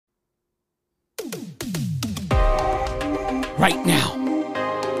right now.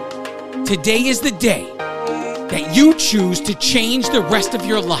 Today is the day that you choose to change the rest of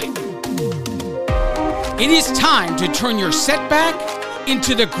your life. It is time to turn your setback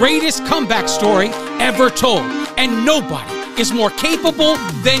into the greatest comeback story ever told, and nobody is more capable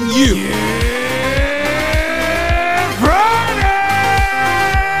than you. Friday!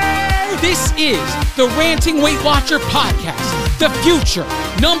 This is the Ranting Weight Watcher podcast, the future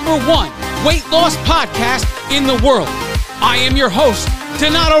 #1 weight loss podcast in the world. I am your host,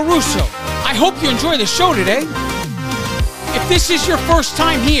 Donato Russo. I hope you enjoy the show today. If this is your first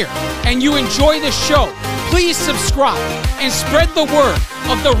time here and you enjoy the show, please subscribe and spread the word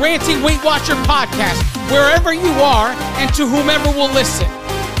of the Ranting Weight Watcher podcast wherever you are and to whomever will listen.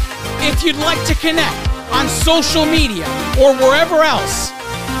 If you'd like to connect on social media or wherever else,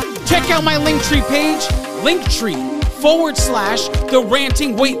 check out my Linktree page, Linktree/the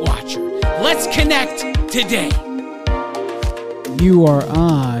Ranting Weight Watcher. Let's connect today. You are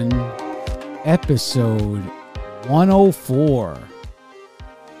on episode 104.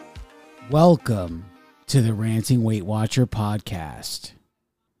 Welcome to the Ranting Weight Watcher podcast.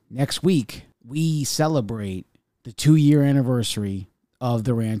 Next week, we celebrate the 2-year anniversary of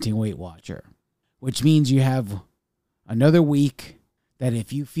the Ranting Weight Watcher, which means you have another week that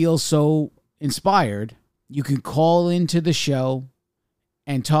if you feel so inspired, you can call into the show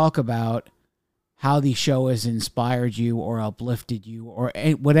and talk about how the show has inspired you or uplifted you or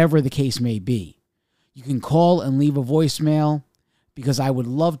whatever the case may be. You can call and leave a voicemail because I would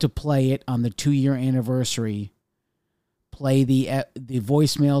love to play it on the 2-year anniversary. Play the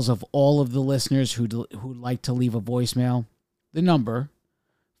voicemails of all of the listeners who'd like to leave a voicemail. The number,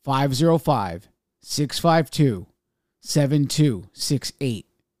 505-652-7268.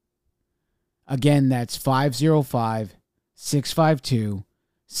 Again, that's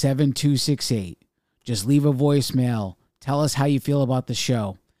 505-652-7268. Just leave a voicemail. Tell us how you feel about the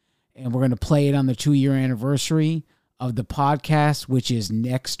show. And we're going to play it on the 2-year anniversary of the podcast, which is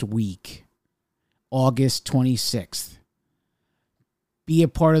next week, August 26th. Be a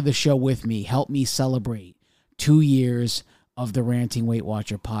part of the show with me. Help me celebrate 2 years of the Ranting Weight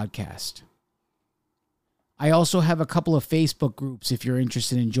Watcher podcast. I also have a couple of Facebook groups if you're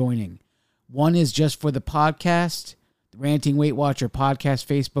interested in joining. One is just for the podcast, the Ranting Weight Watcher podcast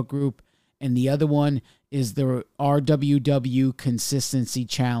Facebook group, and the other one is the RWW Consistency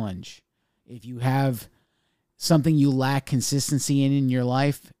Challenge. If you have something you lack consistency in your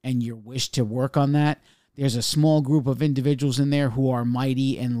life and you wish to work on that, there's a small group of individuals in there who are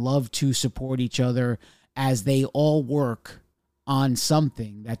mighty and love to support each other as they all work on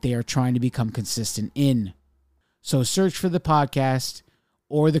something that they are trying to become consistent in. So search for the podcast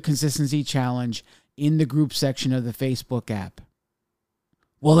or the Consistency Challenge in the group section of the Facebook app.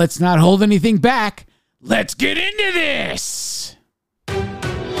 Well, let's not hold anything back. Let's get into this.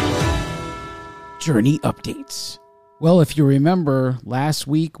 Journey updates. Well, if you remember, last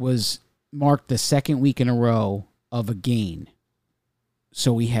week marked the second week in a row of a gain.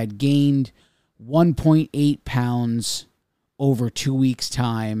 So we had gained 1.8 pounds over 2 weeks'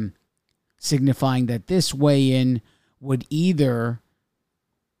 time, signifying that this weigh-in would either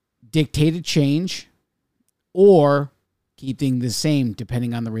dictate a change or keep things the same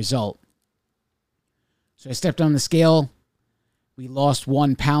depending on the result. So I stepped on the scale. We lost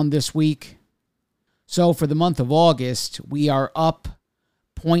 1 pound this week. So for the month of August, we are up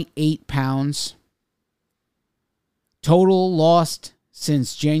 0.8 pounds. Total lost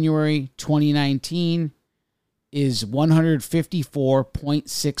since January 2019 is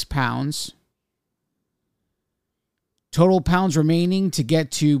 154.6 pounds. Total pounds remaining to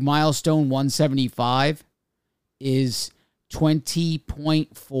get to milestone 175 is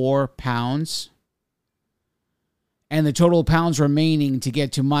 20.4 pounds. And the total pounds remaining to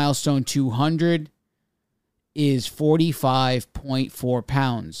get to milestone 200 is 45.4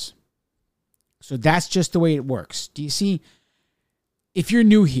 pounds. So that's just the way it works. Do you see? If you're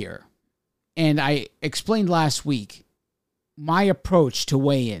new here, and I explained last week, my approach to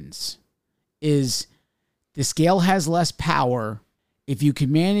weigh-ins is the scale has less power if you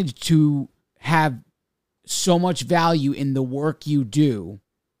can manage to have so much value in the work you do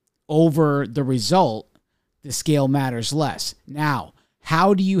over the result, the scale matters less. Now,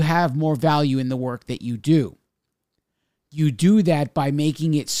 how do you have more value in the work that you do? You do that by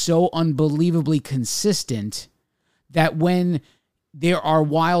making it so unbelievably consistent that when there are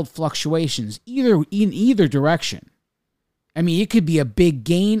wild fluctuations, in either direction, I mean, it could be a big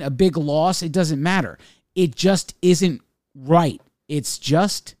gain, a big loss, it doesn't matter. It just isn't right. It's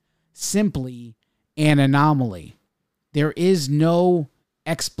just simply an anomaly. There is no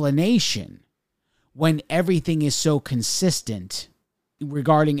explanation when everything is so consistent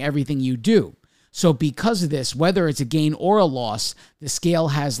regarding everything you do. So because of this, whether it's a gain or a loss, the scale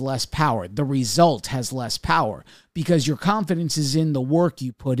has less power. The result has less power because your confidence is in the work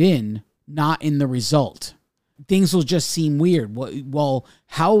you put in, not in the result. Things will just seem weird. Well,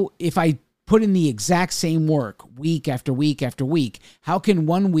 how, if I put in the exact same work week after week after week, how can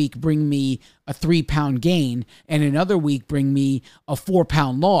one week bring me a 3-pound gain and another week bring me a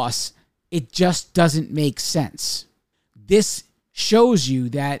 4-pound loss? It just doesn't make sense. This shows you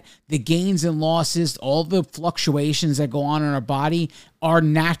that the gains and losses, all the fluctuations that go on in our body are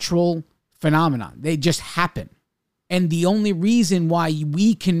natural phenomena. They just happen. And the only reason why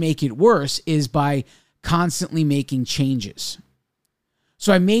we can make it worse is by constantly making changes.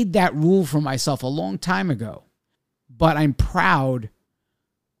 So I made that rule for myself a long time ago, but I'm proud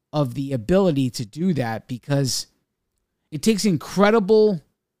of the ability to do that because it takes incredible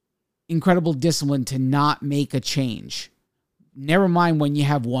discipline to not make a change. Never mind when you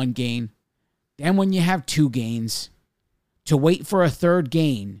have one gain, then when you have 2 gains, to wait for a 3rd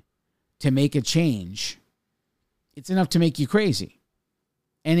gain to make a change. It's enough to make you crazy.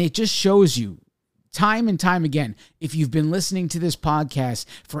 And it just shows you time and time again, if you've been listening to this podcast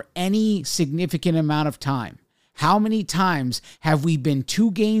for any significant amount of time, how many times have we been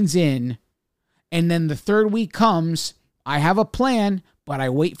 2 gains in and then the 3rd week comes, I have a plan, but I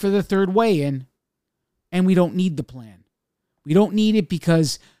wait for the 3rd weigh-in and we don't need the plan. We don't need it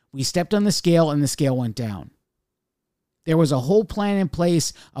because we stepped on the scale and the scale went down. There was a whole plan in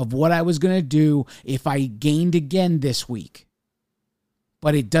place of what I was going to do if I gained again this week.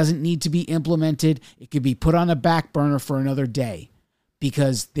 But it doesn't need to be implemented. It could be put on a back burner for another day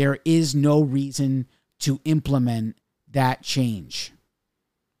because there is no reason to implement that change.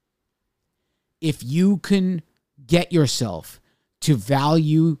 If you can get yourself to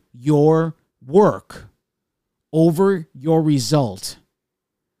value your work over your result,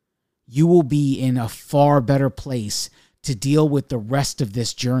 you will be in a far better place to deal with the rest of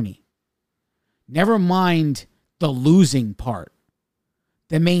this journey. Never mind the losing part,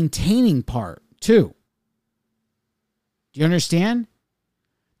 the maintaining part too. Do you understand?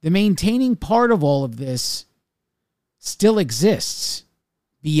 The maintaining part of all of this still exists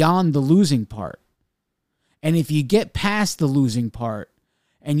beyond the losing part. And if you get past the losing part,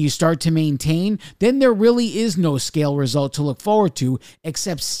 and you start to maintain, then there really is no scale result to look forward to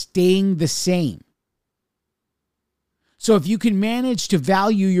except staying the same. So if you can manage to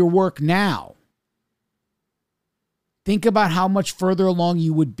value your work now, think about how much further along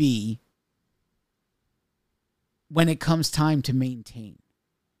you would be when it comes time to maintain.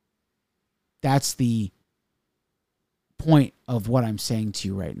 That's the point of what I'm saying to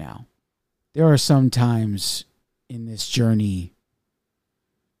you right now. There are some times in this journey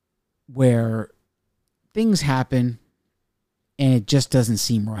where things happen and it just doesn't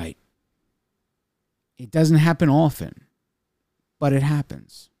seem right. It doesn't happen often, but it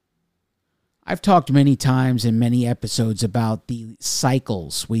happens. I've talked many times in many episodes about the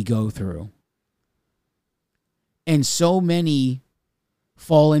cycles we go through. And so many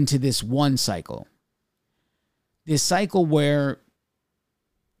fall into this one cycle. This cycle where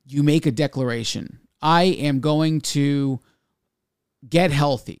you make a declaration. I am going to get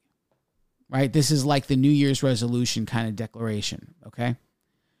healthy. Right? This is like the New Year's resolution kind of declaration, okay?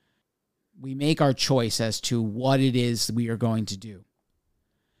 We make our choice as to what it is we are going to do.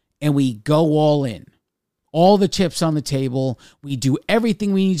 And we go all in. All the chips on the table. We do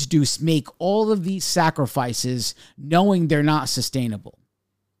everything we need to do, make all of these sacrifices knowing they're not sustainable.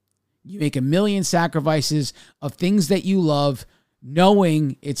 You make a million sacrifices of things that you love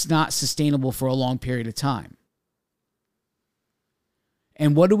knowing it's not sustainable for a long period of time.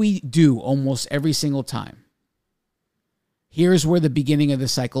 And what do we do almost every single time? Here's where the beginning of the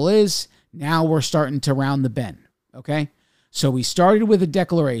cycle is. Now we're starting to round the bend, okay? So we started with a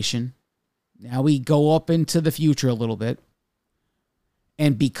declaration. Now we go up into the future a little bit.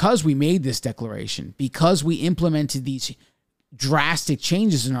 And because we made this declaration, because we implemented these drastic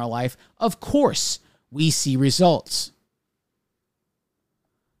changes in our life, of course, we see results.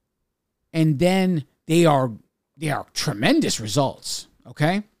 And then they are tremendous results.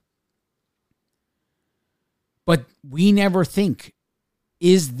 Okay? But we never think,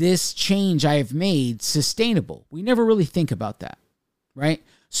 is this change I have made sustainable? We never really think about that, right?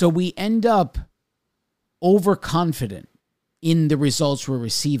 So we end up overconfident in the results we're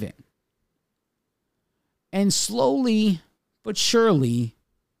receiving. And slowly but surely,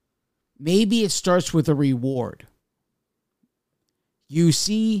 maybe it starts with a reward. You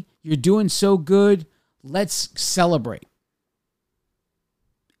see, you're doing so good, let's celebrate.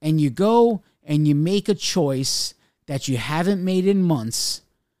 And you go and you make a choice that you haven't made in months,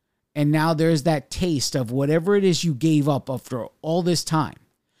 and now there's that taste of whatever it is you gave up after all this time.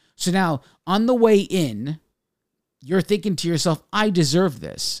 So now, on the way in, you're thinking to yourself, I deserve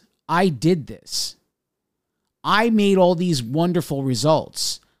this. I did this. I made all these wonderful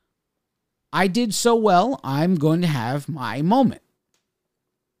results. I did so well, I'm going to have my moment.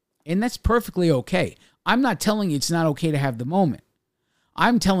 And that's perfectly okay. I'm not telling you it's not okay to have the moment.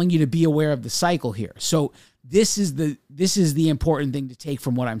 I'm telling you to be aware of the cycle here. So this is the important thing to take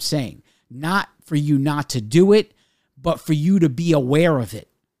from what I'm saying. Not for you not to do it, but for you to be aware of it.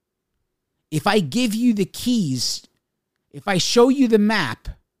 If I give you the keys, if I show you the map,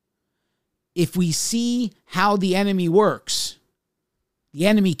 if we see how the enemy works, the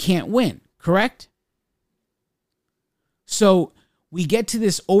enemy can't win, correct? So we get to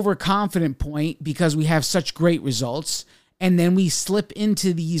this overconfident point because we have such great results, and then we slip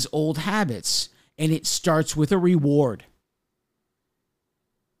into these old habits, and it starts with a reward.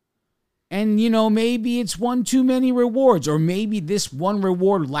 And, maybe it's one too many rewards, or maybe this one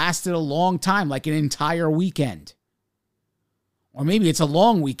reward lasted a long time, like an entire weekend. Or maybe it's a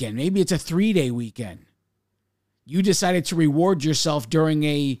long weekend. Maybe it's a 3-day weekend. You decided to reward yourself during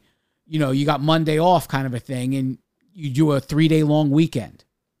you got Monday off kind of a thing, and you do a 3-day long weekend.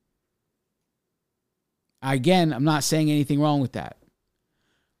 Again, I'm not saying anything wrong with that.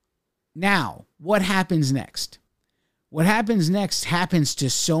 Now, what happens next? What happens next happens to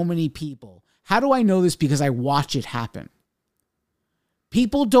so many people. How do I know this? Because I watch it happen.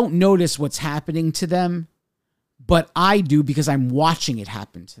 People don't notice what's happening to them, but I do because I'm watching it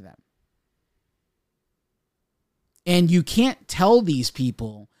happen to them. And you can't tell these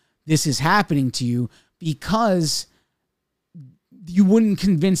people this is happening to you because you wouldn't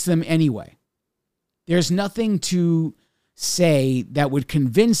convince them anyway. There's nothing to say that would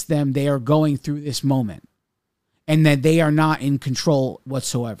convince them they are going through this moment and that they are not in control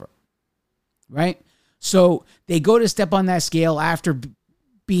whatsoever. Right? So they go to step on that scale after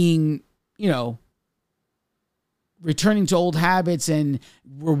being, returning to old habits and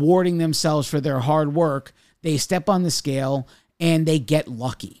rewarding themselves for their hard work. They step on the scale and they get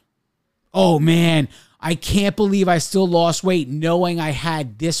lucky. Oh man, I can't believe I still lost weight knowing I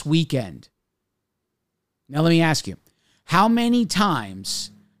had this weekend. Now let me ask you, how many times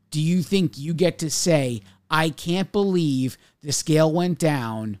do you think you get to say, I can't believe the scale went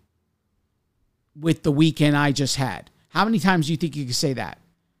down with the weekend I just had? How many times do you think you can say that?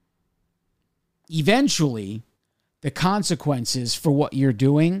 Eventually, the consequences for what you're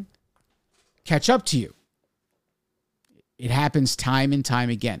doing catch up to you. It happens time and time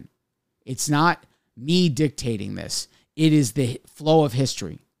again. It's not me dictating this. It is the flow of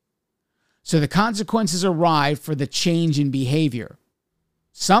history. So the consequences arrive for the change in behavior.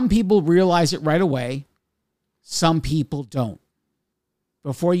 Some people realize it right away. Some people don't.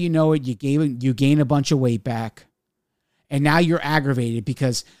 Before you know it, you gain a bunch of weight back. And now you're aggravated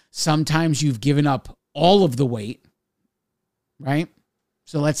because sometimes you've given up all of the weight, right?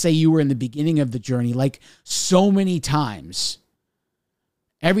 So let's say you were in the beginning of the journey, like so many times.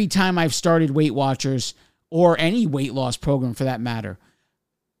 Every time I've started Weight Watchers or any weight loss program for that matter,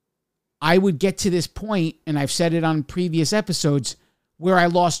 I would get to this point, and I've said it on previous episodes, where I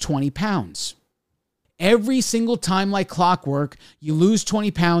lost 20 pounds. Every single time, like clockwork, you lose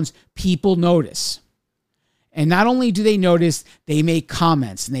 20 pounds, people notice. And not only do they notice, they make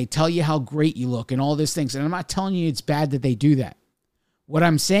comments and they tell you how great you look and all these things. And I'm not telling you it's bad that they do that. What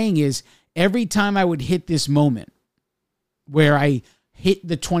I'm saying is every time I would hit this moment where I hit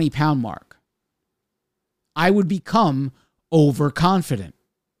the 20-pound mark, I would become overconfident.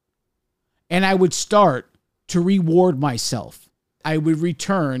 And I would start to reward myself. I would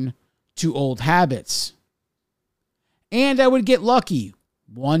return to old habits. And I would get lucky.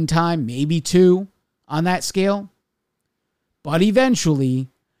 One time, maybe two on that scale. But eventually,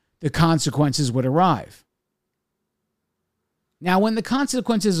 the consequences would arrive. Now, when the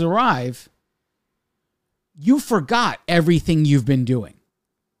consequences arrive, you forgot everything you've been doing.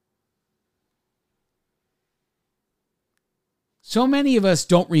 So many of us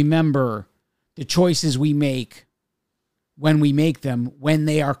don't remember the choices we make when we make them, when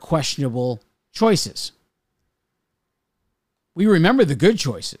they are questionable choices. We remember the good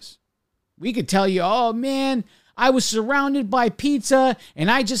choices. We could tell you, oh man, I was surrounded by pizza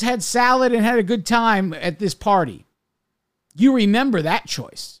and I just had salad and had a good time at this party. You remember that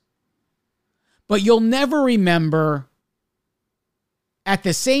choice. But you'll never remember at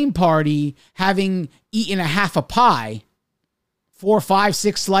the same party having eaten a half a pie, 4, 5,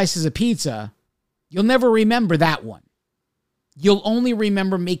 6 slices of pizza. You'll never remember that one. you'll only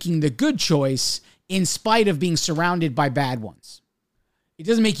remember making the good choice in spite of being surrounded by bad ones. It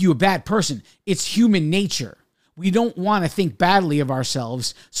doesn't make you a bad person. It's human nature. We don't want to think badly of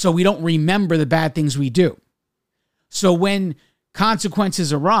ourselves, so we don't remember the bad things we do. So when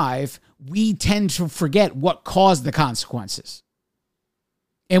consequences arrive, we tend to forget what caused the consequences.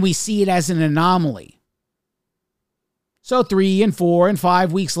 And we see it as an anomaly. So 3 and 4 and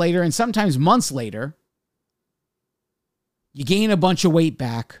 5 weeks later, and sometimes months later, you gain a bunch of weight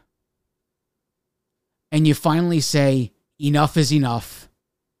back, and you finally say, enough is enough.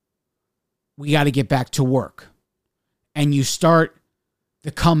 We got to get back to work. And you start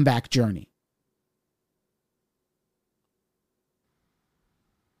the comeback journey.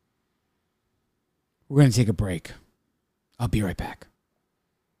 We're going to take a break. I'll be right back.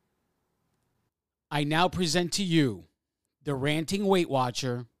 I now present to you the Ranting Weight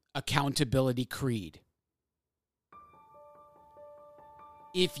Watcher Accountability Creed.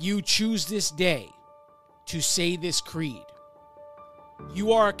 If you choose this day to say this creed,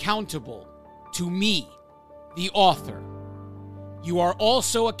 you are accountable to me, the author. You are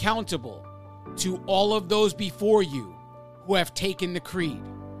also accountable to all of those before you who have taken the creed,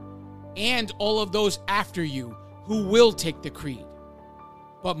 and all of those after you who will take the creed.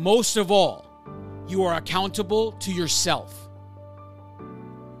 But most of all, you are accountable to yourself.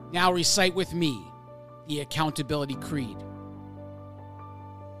 Now recite with me the Accountability Creed.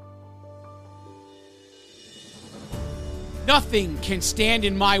 Nothing can stand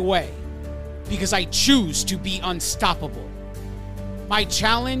in my way because I choose to be unstoppable. My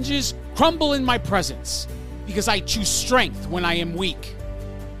challenges crumble in my presence because I choose strength when I am weak.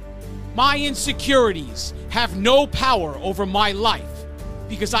 My insecurities have no power over my life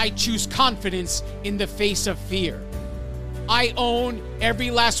because I choose confidence in the face of fear. I own every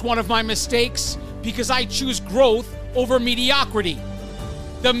last one of my mistakes because I choose growth over mediocrity.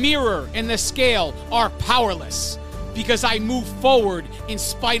 The mirror and the scale are powerless because I move forward in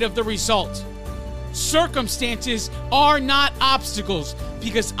spite of the result. Circumstances are not obstacles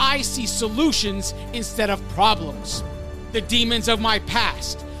because I see solutions instead of problems. The demons of my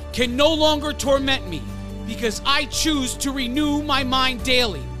past can no longer torment me because I choose to renew my mind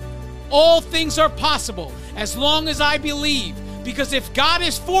daily. All things are possible as long as I believe, because if God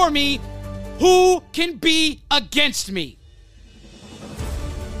is for me, who can be against me?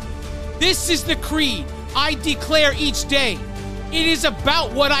 This is the creed I declare each day. It is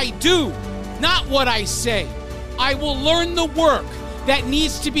about what I do, not what I say. I will learn the work that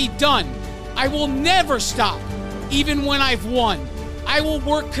needs to be done. I will never stop, even when I've won. I will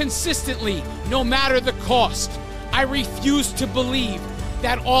work consistently, no matter the cost. I refuse to believe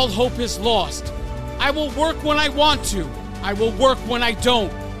that all hope is lost. I will work when I want to. I will work when I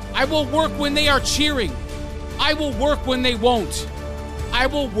don't. I will work when they are cheering. I will work when they won't. I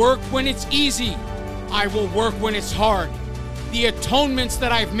will work when it's easy. I will work when it's hard. The atonements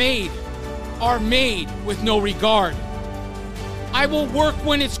that I've made are made with no regard. I will work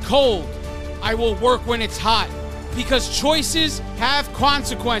when it's cold. I will work when it's hot, because choices have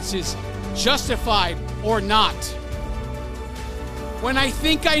consequences, justified or not. When I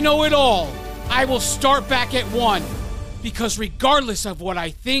think I know it all, I will start back at one, because regardless of what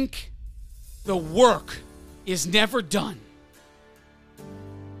I think, the work is never done.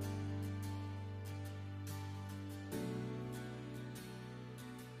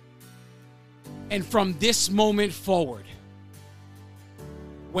 And from this moment forward,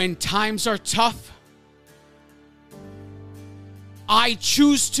 when times are tough, I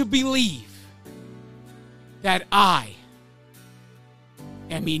choose to believe that I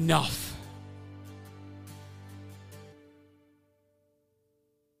am enough.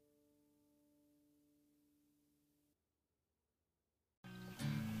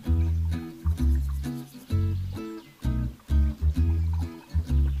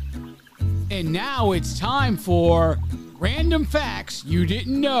 And now it's time for Random Facts You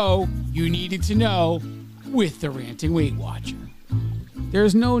Didn't Know You Needed to Know with the Ranting Weight Watcher.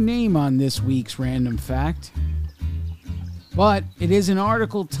 There's no name on this week's Random Fact, but it is an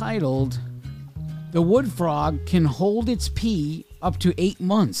article titled, "The Wood Frog Can Hold Its Pee Up to 8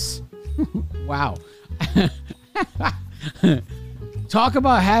 Months." Wow. Talk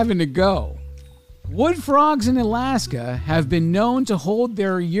about having to go. Wood frogs in Alaska have been known to hold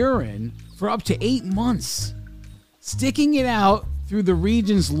their urine for up to 8 months, sticking it out through the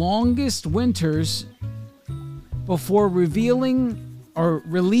region's longest winters before relieving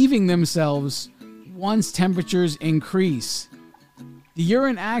themselves once temperatures increase. The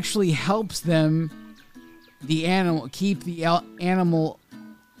urine actually helps keep the animal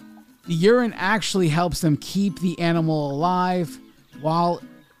The urine actually helps them keep the animal alive while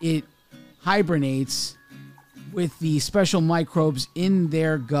it hibernates with the special microbes in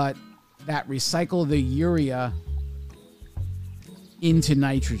their gut that recycle the urea into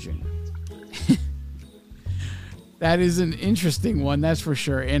nitrogen. That is an interesting one, that's for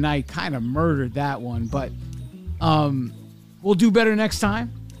sure. And I kind of murdered that one, but we'll do better next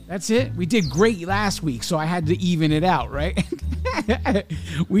time. That's it. We did great last week, so I had to even it out, right?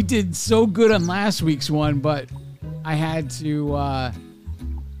 We did so good on last week's one, but I had to,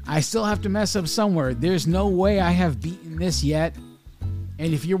 I still have to mess up somewhere. There's no way I have beaten this yet.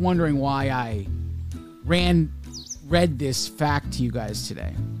 And if you're wondering why I read this fact to you guys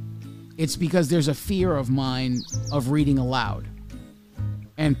today, it's because there's a fear of mine of reading aloud.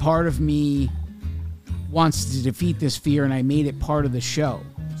 And part of me wants to defeat this fear, and I made it part of the show.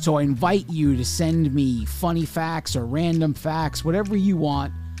 So I invite you to send me funny facts or random facts, whatever you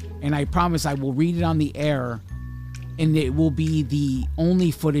want, and I promise I will read it on the air, and it will be the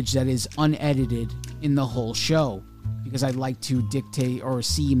only footage that is unedited in the whole show, because I'd like to dictate or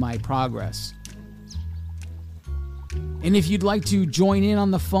see my progress. And if you'd like to join in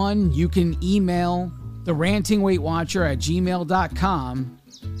on the fun, you can email the Ranting Weight Watcher at gmail.com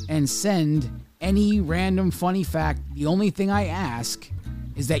and send any random funny fact. The only thing I ask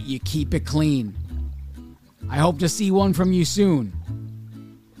is that you keep it clean. I hope to see one from you soon.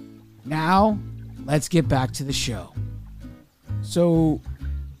 Now, let's get back to the show. So,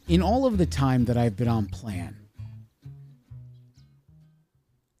 in all of the time that I've been on plan,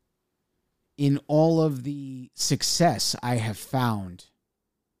 in all of the success I have found,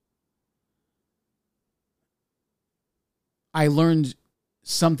 I learned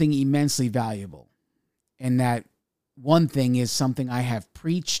something immensely valuable. And that one thing is something I have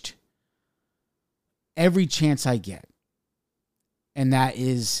preached every chance I get. And that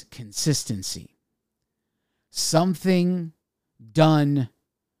is consistency. Something done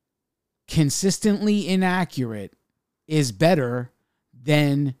consistently inaccurate is better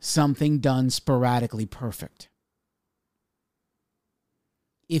than something done sporadically perfect.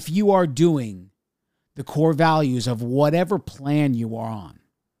 If you are doing the core values of whatever plan you are on,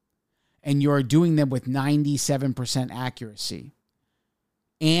 and you are doing them with 97% accuracy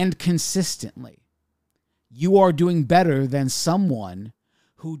and consistently, you are doing better than someone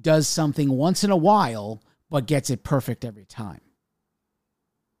who does something once in a while but gets it perfect every time.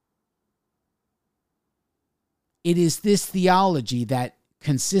 It is this theology that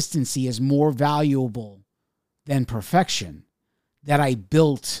consistency is more valuable than perfection that I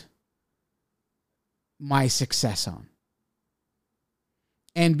built my success on.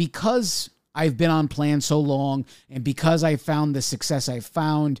 And because I've been on plan so long, and because I found the success I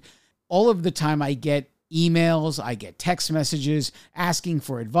found, all of the time I get emails, I get text messages asking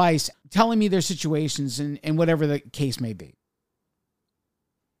for advice, telling me their situations and whatever the case may be.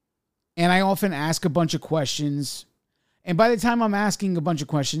 And I often ask a bunch of questions. And by the time I'm asking a bunch of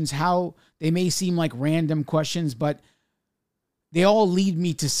questions, how they may seem like random questions, but they all lead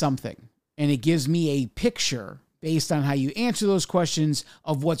me to something. And it gives me a picture based on how you answer those questions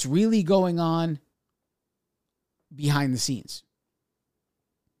of what's really going on behind the scenes.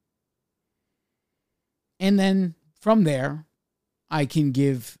 And then from there, I can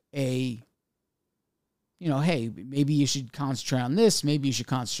give a, hey, maybe you should concentrate on this, maybe you should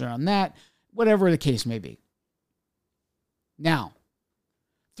concentrate on that, whatever the case may be. Now,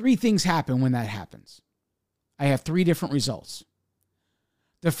 3 things happen when that happens. I have 3 different results.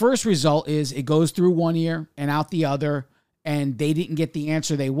 The first result is it goes through one ear and out the other, and they didn't get the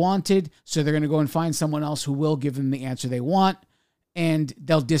answer they wanted, so they're going to go and find someone else who will give them the answer they want, and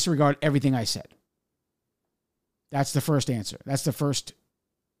they'll disregard everything I said. That's the first answer. That's the first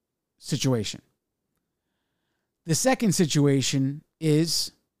situation. The second situation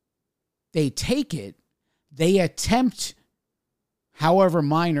is they take it, they attempt, however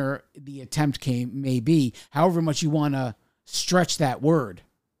minor the attempt may be, however much you want to stretch that word,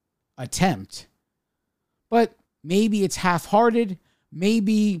 attempt. But maybe it's half-hearted.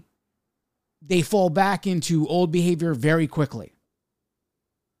 Maybe they fall back into old behavior very quickly.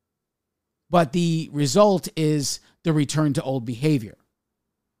 But the result is the return to old behavior,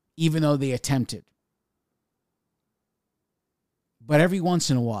 even though they attempted. But every once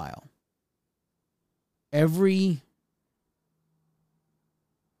in a while, a very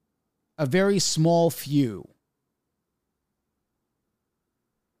small few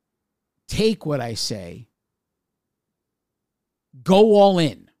take what I say, go all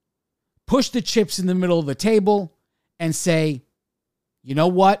in, push the chips in the middle of the table, and say, you know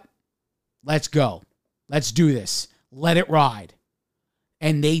what? Let's go. Let's do this. Let it ride.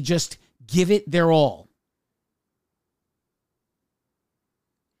 and they just give it their all.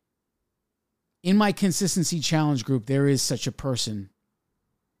 In my consistency challenge group, there is such a person.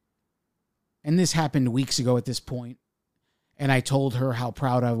 And this happened weeks ago at this point. And I told her how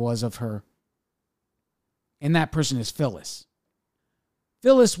proud I was of her. And that person is Phyllis.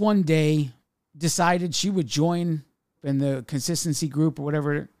 Phyllis one day decided she would join in the consistency group or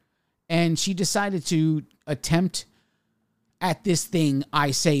whatever. And she decided to attempt at this thing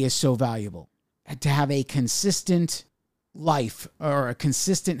I say is so valuable. To have a consistent life or a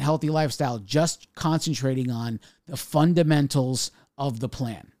consistent healthy lifestyle, just concentrating on the fundamentals of the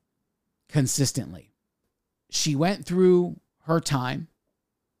plan consistently. She went through her time.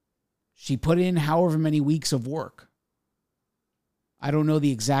 She put in however many weeks of work. I don't know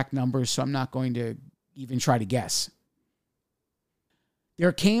the exact numbers, so I'm not going to even try to guess.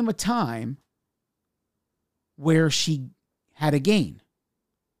 There came a time where she had a gain.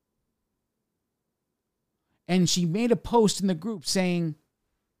 And she made a post in the group saying,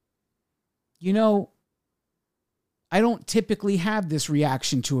 you know, I don't typically have this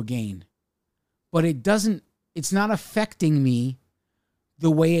reaction to a gain, but it's not affecting me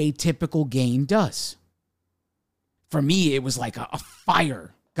the way a typical gain does. For me, it was like a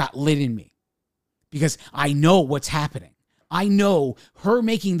fire got lit in me because I know what's happening. I know her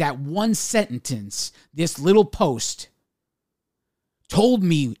making that one sentence, this little post, told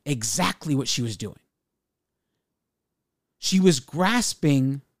me exactly what she was doing. She was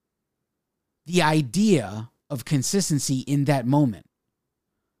grasping the idea of consistency in that moment.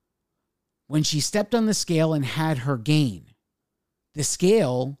 When she stepped on the scale and had her gain, the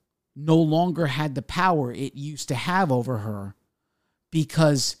scale no longer had the power it used to have over her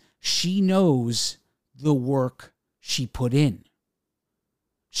because she knows the work she put in.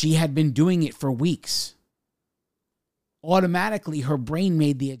 She had been doing it for weeks. Automatically, her brain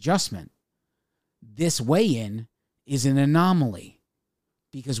made the adjustment. This weigh-in is an anomaly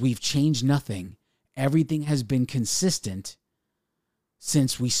because we've changed nothing. Everything has been consistent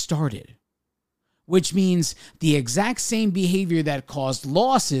since we started, which means the exact same behavior that caused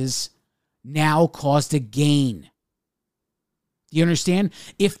losses now caused a gain. Do you understand?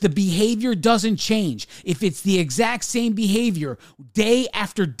 If the behavior doesn't change, if it's the exact same behavior day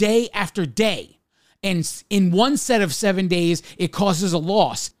after day after day, and in one set of 7 days, it causes a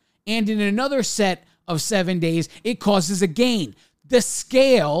loss, and in another set of 7 days, it causes a gain. The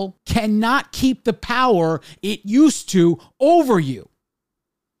scale cannot keep the power it used to over you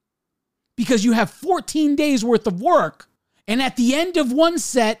because you have 14 days worth of work, and at the end of one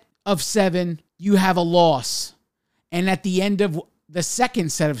set of 7, you have a loss. And at the end of the second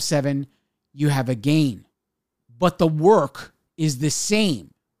set of 7, you have a gain. But the work is the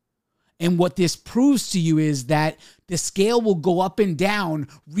same. And what this proves to you is that the scale will go up and down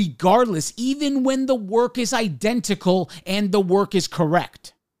regardless, even when the work is identical and the work is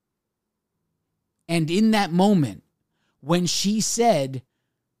correct. And in that moment, when she said,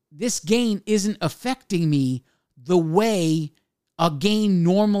 this gain isn't affecting me the way a gain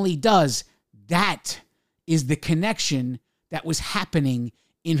normally does, that is the connection that was happening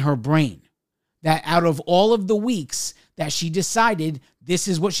in her brain. That out of all of the weeks that she decided this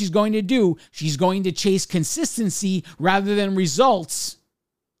is what she's going to do, she's going to chase consistency rather than results,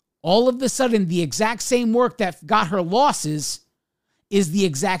 all of a sudden the exact same work that got her losses is the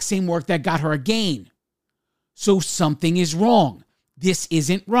exact same work that got her a gain. So something is wrong. This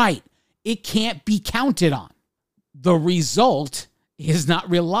isn't right. It can't be counted on. The result is not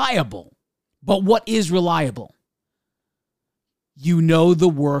reliable. But what is reliable? You know the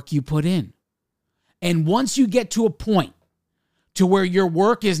work you put in. And once you get to a point to where your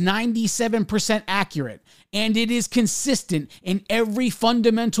work is 97% accurate and it is consistent in every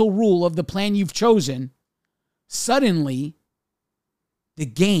fundamental rule of the plan you've chosen, suddenly the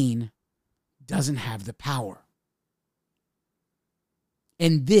gain doesn't have the power.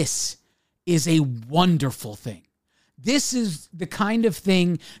 And this is a wonderful thing. This is the kind of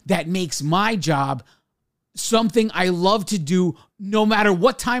thing that makes my job something I love to do no matter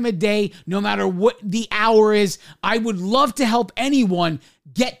what time of day, no matter what the hour is. I would love to help anyone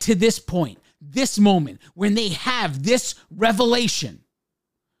get to this point, this moment, when they have this revelation.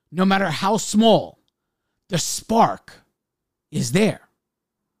 No matter how small, the spark is there.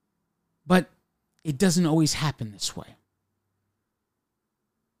 But it doesn't always happen this way.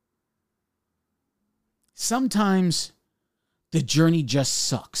 Sometimes the journey just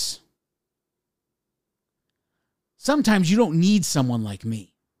sucks. Sometimes you don't need someone like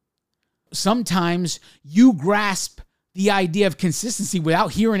me. Sometimes you grasp the idea of consistency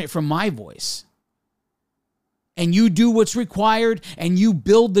without hearing it from my voice. and you do what's required and you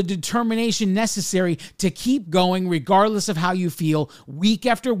build the determination necessary to keep going regardless of how you feel, week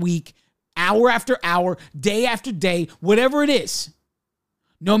after week, hour after hour, day after day, whatever it is,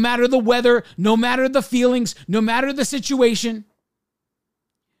 no matter the weather, no matter the feelings, no matter the situation,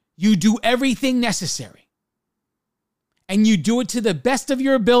 you do everything necessary. And you do it to the best of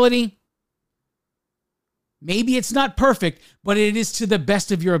your ability. Maybe it's not perfect, but it is to the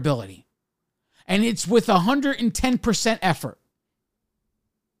best of your ability. And it's with 110% effort.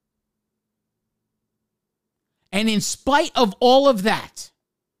 And in spite of all of that,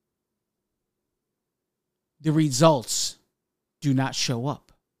 the results do not show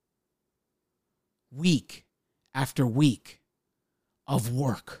up. Week after week of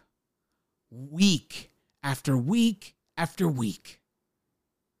work. Week after week after week.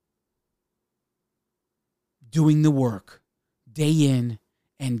 Doing the work day in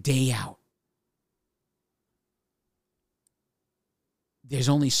and day out. There's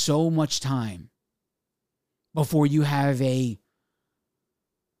only so much time before you have a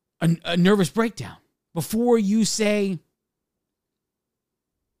nervous breakdown. Before you say,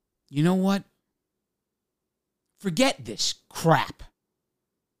 you know what? Forget this crap.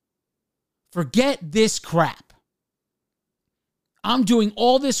 Forget this crap. I'm doing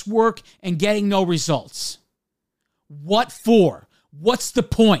all this work and getting no results. What for? What's the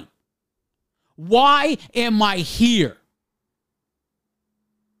point? Why am I here?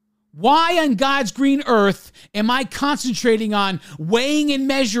 Why on God's green earth am I concentrating on weighing and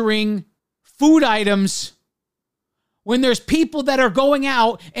measuring food items when there's people that are going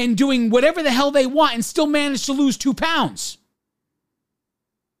out and doing whatever the hell they want and still manage to lose 2 pounds?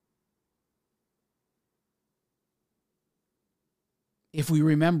 If we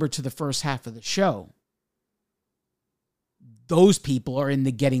remember to the first half of the show, those people are in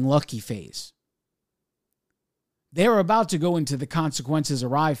the getting lucky phase. They're about to go into the consequences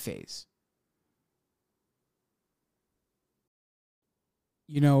arrive phase.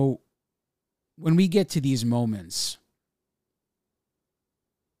 You know, when we get to these moments,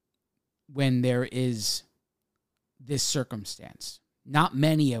 when there is this circumstance, not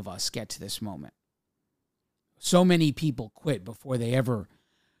many of us get to this moment. So many people quit before they ever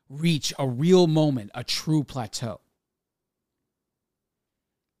reach a real moment, a true plateau.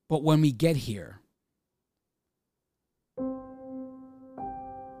 But when we get here,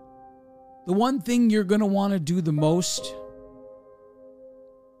 the one thing you're going to want to do the most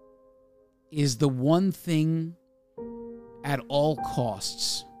is the one thing at all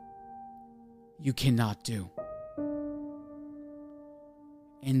costs you cannot do.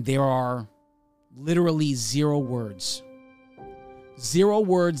 And there are literally 0 words. 0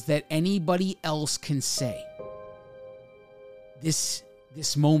 words that anybody else can say. This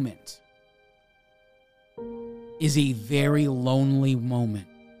moment is a very lonely moment.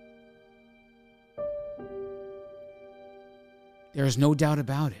 There's no doubt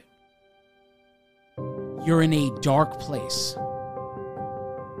about it. You're in a dark place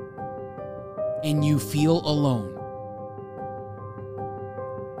and you feel alone.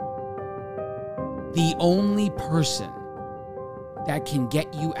 The only person that can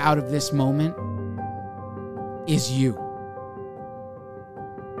get you out of this moment is you.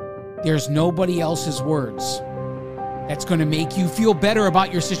 There's nobody else's words that's going to make you feel better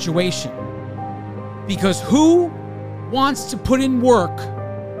about your situation. Because who wants to put in work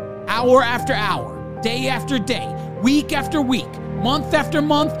hour after hour, day after day, week after week, month after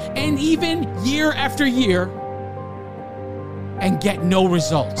month, and even year after year and get no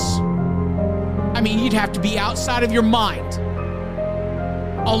results? I mean, you'd have to be outside of your mind,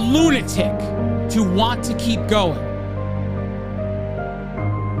 a lunatic, to want to keep going.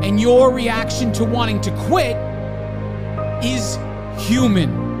 And your reaction to wanting to quit is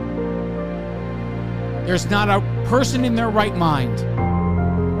human. There's not a person in their right mind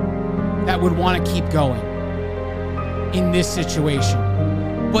that would want to keep going in this situation.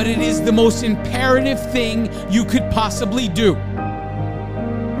 But it is the most imperative thing you could possibly do.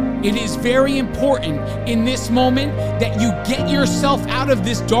 It is very important in this moment that you get yourself out of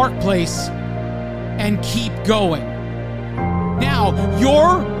this dark place and keep going. Now,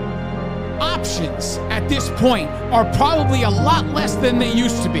 your options at this point are probably a lot less than they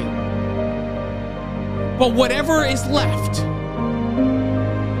used to be. But whatever is left,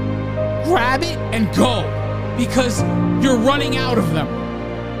 grab it and go, because you're running out of them.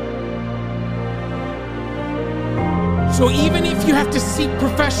 So even if you have to seek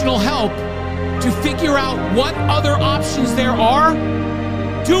professional help to figure out what other options there are,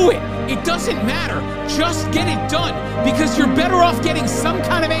 do it. It doesn't matter. Just get it done, because you're better off getting some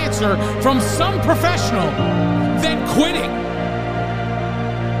kind of answer from some professional than quitting.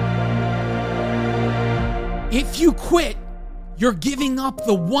 If you quit, you're giving up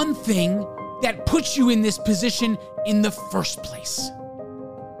the one thing that puts you in this position in the first place.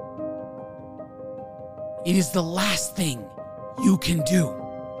 It is the last thing you can do.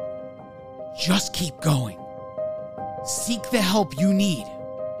 Just keep going. Seek the help you need,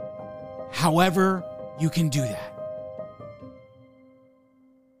 however you can do that.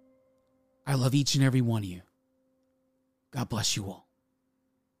 I love each and every one of you. God bless you all.